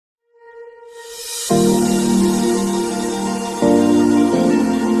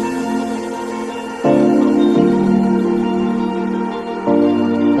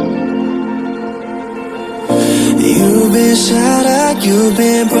You've been shattered, you've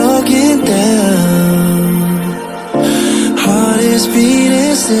been broken down. Heart is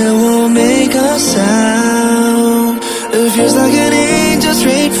beating, still won't make a sound. It feels like an angel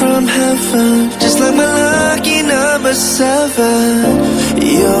straight from heaven, just like my lucky number 7.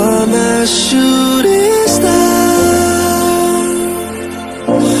 You're my shooting star.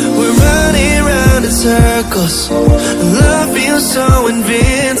 We're running round in circles, love feels so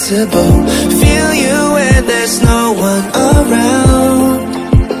invincible. Feel you when there's no one around.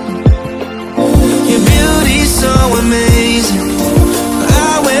 Your beauty's so amazing,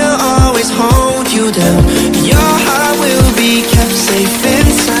 I will always hold you down. Your heart will be kept safe and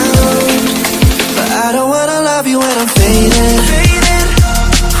sound. But I don't wanna love you when I'm faded.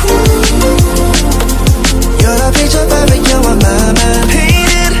 You're the picture perfect, you're on my mind.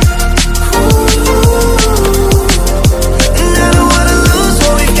 Painted. And I don't wanna lose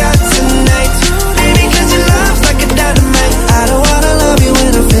what we've got tonight, baby, cause your love's like a dynamite. I don't wanna love you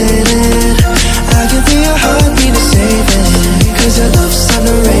when I'm faded. I can feel your heartbeat to save it, cause your love's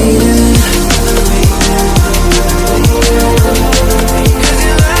underrated.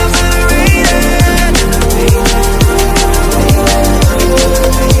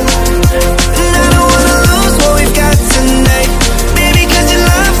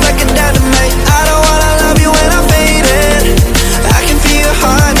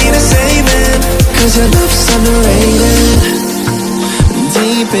 Cause your love's underrated.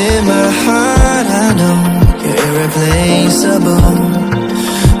 Deep in my heart I know you're irreplaceable.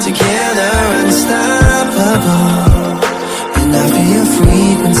 Together unstoppable. And I feel your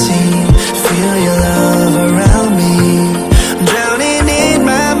frequency, feel your love around me. I'm drowning in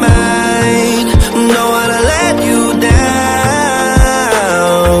my mind, don't wanna let you down.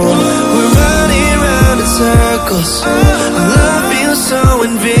 We're running round in circles,